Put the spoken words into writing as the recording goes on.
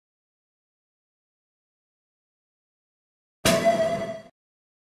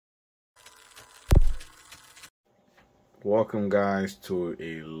Welcome, guys, to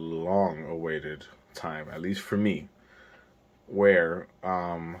a long-awaited time, at least for me, where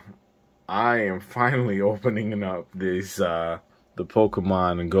I am finally opening up this the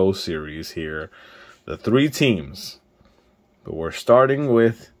Pokemon Go series here, the 3 teams. But we're starting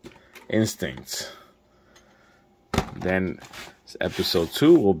with Instinct. Then episode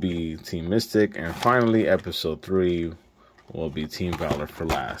 2 will be Team Mystic, and finally episode 3 will be Team Valor for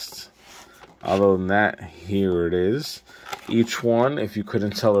last. Other than that, here it is. Each one, if you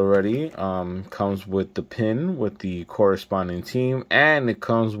couldn't tell already, comes with the pin with the corresponding team, and it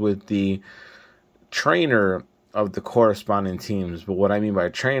comes with the trainer of the corresponding teams. But what I mean by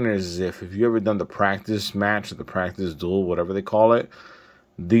trainers is if you ever done the practice match or the practice duel, whatever they call it,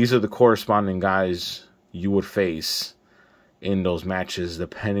 these are the corresponding guys you would face in those matches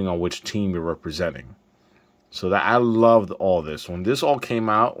depending on which team you're representing. So that I loved all this. When this all came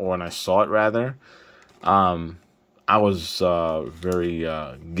out, or when I saw it rather, I was very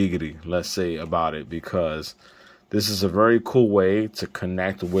giggity, let's say, about it, because this is a very cool way to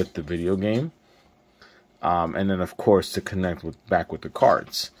connect with the video game, and then of course to connect back with the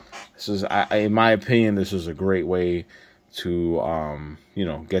cards. This is, in my opinion, this is a great way to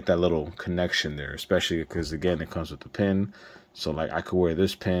get that little connection there, especially because again it comes with the pin. So like I could wear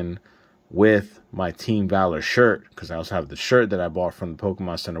this pin with my Team Valor shirt, because I also have the shirt that I bought from the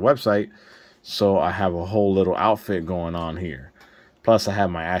Pokemon Center website. So I have a whole little outfit going on here. Plus I have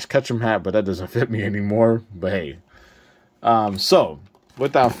my Ash Ketchum hat, but that doesn't fit me anymore. But hey, so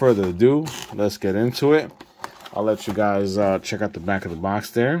without further ado, let's get into it. I'll let you guys check out the back of the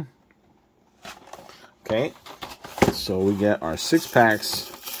box there. Okay, so we get our 6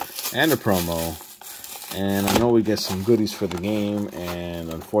 packs and a promo. And I know we get some goodies for the game,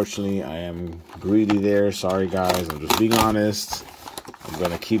 and unfortunately I am greedy there. Sorry guys, I'm just being honest. I'm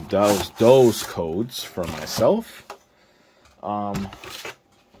gonna keep those codes for myself. So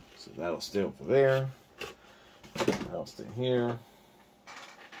that'll stay over there. That'll stay here.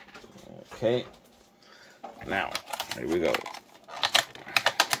 Okay. Now, here we go.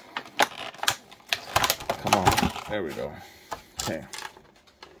 Come on, there we go. Okay.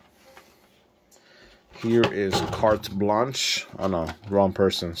 Here is Carte Blanche. Oh no, wrong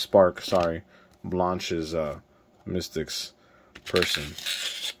person. Spark, sorry. Blanche is Mystic's person.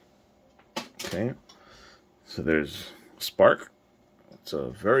 Okay. So there's Spark. It's a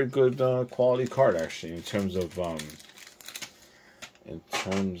very good quality card actually in terms of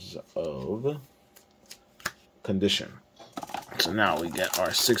condition. So now we get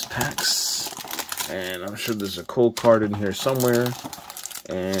our 6 packs. And I'm sure there's a cold card in here somewhere.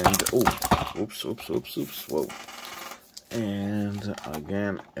 And oops, whoa. And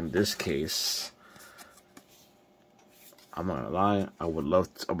again, in this case, I'm not gonna lie,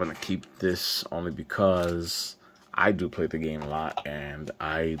 I'm gonna keep this only because I do play the game a lot, and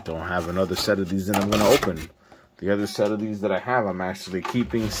I don't have another set of these that I'm gonna open. The other set of these that I have, I'm actually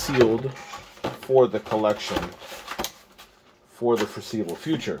keeping sealed for the collection for the foreseeable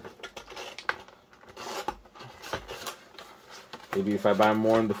future. Maybe if I buy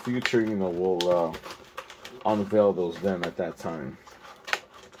more in the future, we'll unveil those then at that time.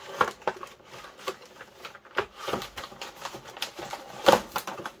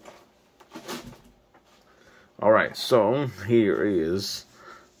 Alright, so here is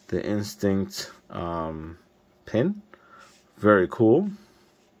the Instinct pin. Very cool.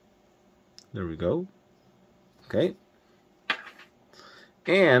 There we go. Okay.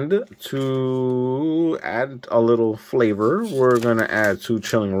 And to add a little flavor, we're going to add 2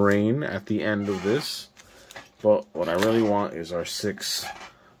 Chilling Rain at the end of this. But what I really want is our 6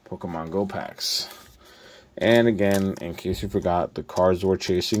 Pokemon Go packs. And again, in case you forgot, the cards we're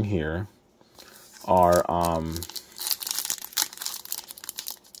chasing here are,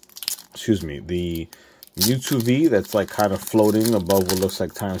 the Mewtwo V that's like kind of floating above what looks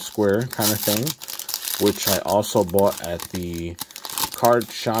like Times Square kind of thing, which I also bought at the card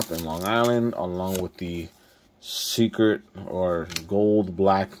shop in Long Island, along with the secret or gold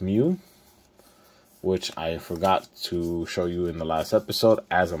black Mew, which I forgot to show you in the last episode,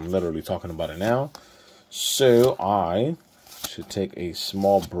 as I'm literally talking about it now. So I should take a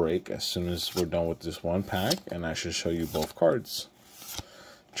small break as soon as we're done with this one pack, and I should show you both cards.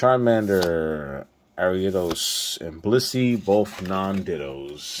 Charmander, Ariados, and Blissey, both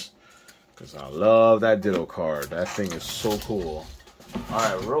non-dittos, because I love that ditto card. That thing is so cool.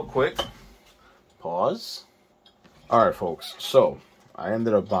 Alright, real quick, pause. Alright folks, so I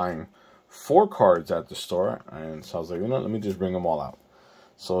ended up buying 4 cards at the store, and so I was like, let me just bring them all out.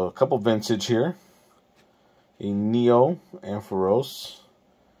 So a couple vintage here, a Neo Ampharos,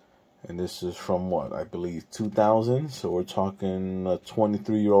 And this is from what? I believe 2000. So we're talking a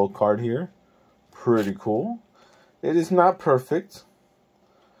 23-year-old card here. Pretty cool. It is not perfect,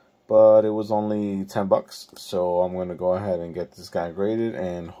 but it was only 10 bucks. So I'm going to go ahead and get this guy graded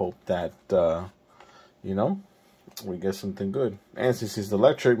and hope that, you know, we get something good. And since he's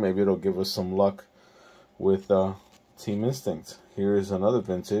electric, maybe it'll give us some luck with Team Instinct. Here is another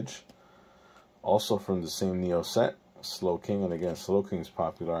vintage, also from the same Neo set, Slowking. And again, Slowking's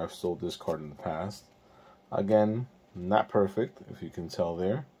popular. I've sold this card in the past. Again, not perfect, if you can tell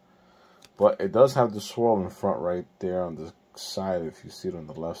there. But it does have the swirl in front right there on the side, if you see it on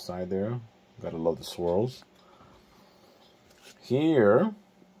the left side there. Gotta love the swirls. Here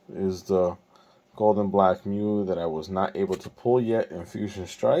is the Golden Black Mew that I was not able to pull yet in Fusion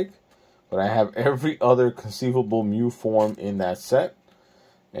Strike. But I have every other conceivable Mew form in that set.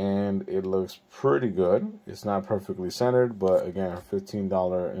 And it looks pretty good. It's not perfectly centered, but again,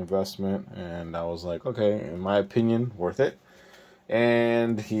 $15 investment. And I was like, okay, in my opinion, worth it.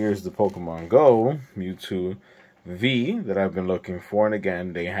 And here's the Pokemon Go Mewtwo V that I've been looking for. And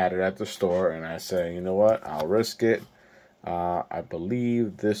again, they had it at the store. And I said, you know what? I'll risk it. I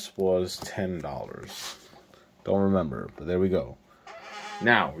believe this was $10. Don't remember, but there we go.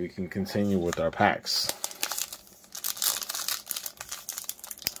 Now we can continue with our packs.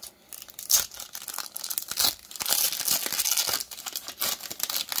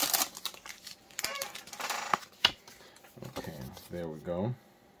 Okay, there we go.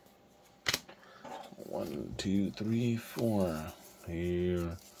 1, 2, 3, 4.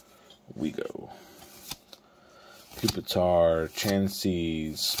 Here we go. Pupitar,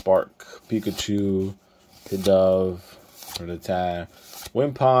 Chansey, Spark, Pikachu, Pidove, Rattata,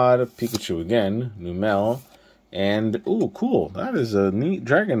 Wimpod, Pikachu again, Numel, and ooh, cool! That is a neat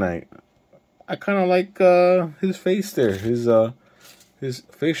Dragonite. I kind of like his face there, his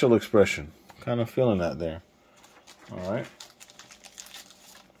facial expression. Kind of feeling that there. All right,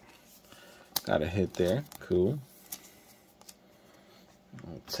 got a hit there. Cool.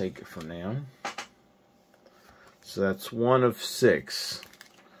 I'll take it for now. So that's 1 of 6.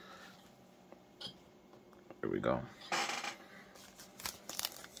 Here we go.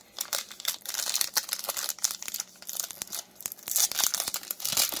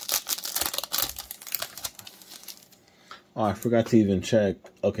 Oh, I forgot to even check.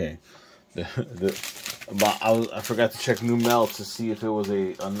 Okay, I forgot to check Numel to see if it was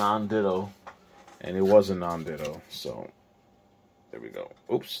a non-ditto, and it was a non-ditto. So there we go.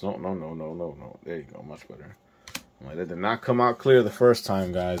 Oops, no. There you go, much better. That did not come out clear the first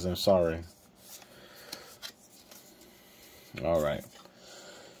time, guys. I'm sorry. All right.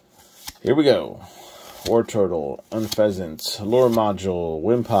 Here we go. Wartortle, Unpheasant, Lure Module,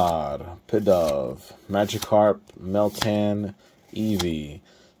 Wimpod, Pidove, Magikarp, Meltan, Eevee,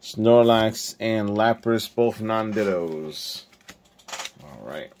 Snorlax, and Lapras, both non-dittos. All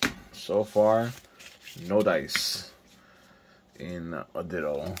right. So far, no dice in a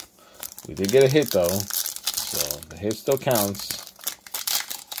ditto. We did get a hit, though. So the hit still counts.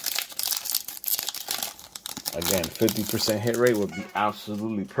 Again, 50% hit rate would be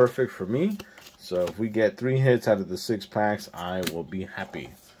absolutely perfect for me. So if we get 3 hits out of the 6 packs, I will be happy.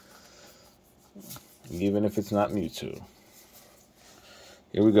 Even if it's not Mewtwo.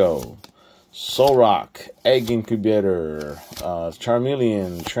 Here we go. Solrock, Egg Incubator,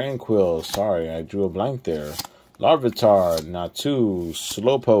 Charmeleon, Tranquill. Sorry, I drew a blank there. Larvitar, Natu,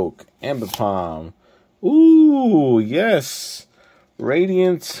 Slowpoke, Ambipom. Ooh, yes.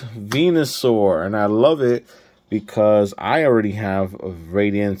 Radiant Venusaur. And I love it because I already have a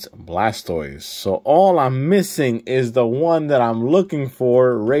Radiant Blastoise. So all I'm missing is the one that I'm looking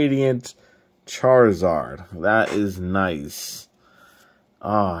for, Radiant Charizard. That is nice.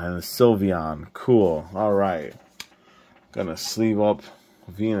 Ah, and Sylveon. Cool. All right. Gonna sleeve up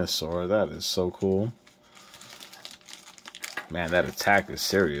Venusaur. That is so cool. Man, that attack is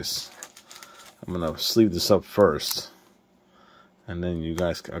serious. I'm going to sleeve this up first. And then you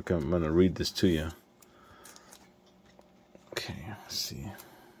guys, I'm going to read this to you. Okay, let's see.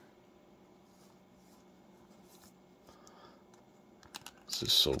 This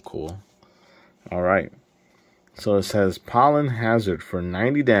is so cool. All right. So it says Pollen Hazard for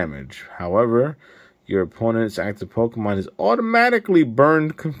 90 damage. However, your opponent's active Pokemon is automatically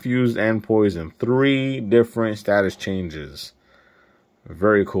burned, confused, and poisoned. 3 different status changes.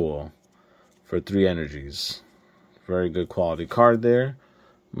 Very cool. For 3 energies. Very good quality card there.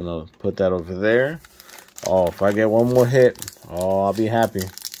 I'm going to put that over there. Oh, if I get 1 more hit, oh, I'll be happy.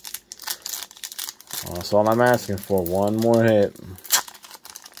 That's all I'm asking for. 1 more hit.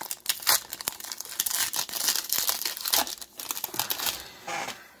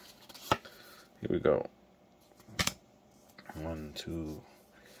 we go. 1, 2,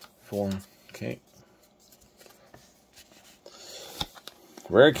 4. Okay.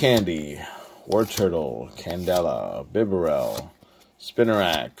 Rare Candy, War Turtle, Candela, Bibarel,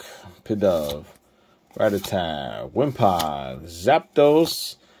 Spinarak, Pidove, Rattata, Wimpod,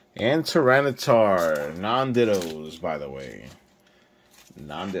 Zapdos, and Tyranitar. Non-dittos, by the way.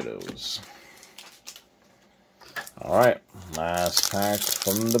 Non-dittos. Alright, last pack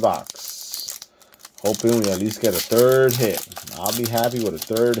from the box. Hoping we at least get a third hit. I'll be happy with a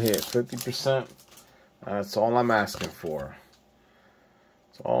third hit. 50%. That's all I'm asking for.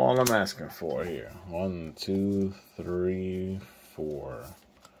 That's all I'm asking for here. 1, 2, 3, 4.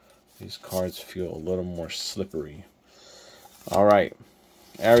 These cards feel a little more slippery. Alright.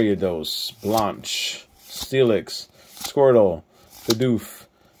 Ariados, Blanche, Steelix, Squirtle, Bidoof,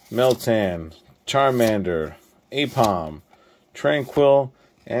 Meltan, Charmander, Apom, Tranquil,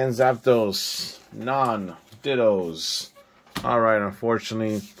 and Zapdos. Non-dittos. Alright,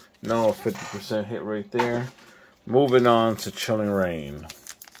 unfortunately, no 50% hit right there. Moving on to Chilling Reign.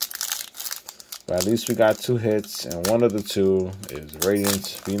 But at least we got 2 hits, and one of the 2 is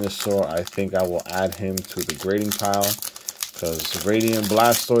Radiant Venusaur. I think I will add him to the grading pile, because Radiant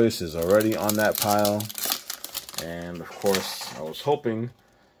Blastoise is already on that pile. And of course, I was hoping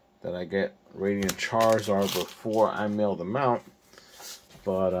that I get Radiant Charizard before I mail them out.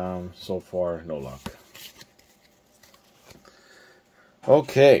 But so far, no luck.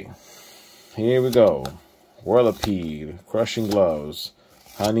 Okay, here we go. Whirlipede, Crushing Gloves,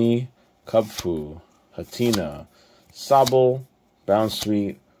 Honey, Cubfu, Hatina, Sobble,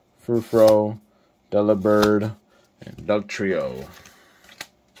 Bounsweet, Frufro, Delibird, and Dugtrio.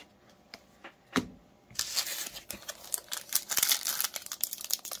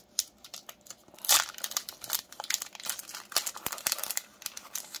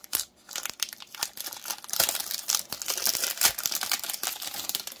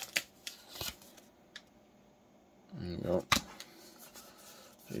 There you go.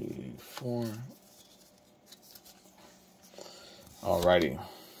 3, 4. Alrighty.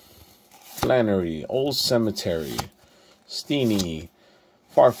 Flannery, Old Cemetery, Steenie,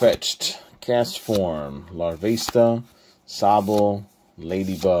 Farfetch'd, Castform, Larvesta, Sobble,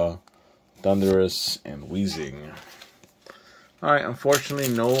 Ladybug, Thundurus, and Weezing. Alright, unfortunately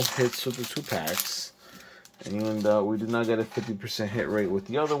no hits with the 2 packs. And we did not get a 50% hit rate with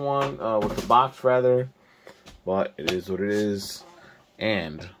the other one, with the box rather. But it is what it is.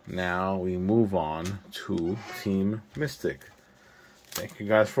 And now we move on to Team Mystic. Thank you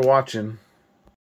guys for watching.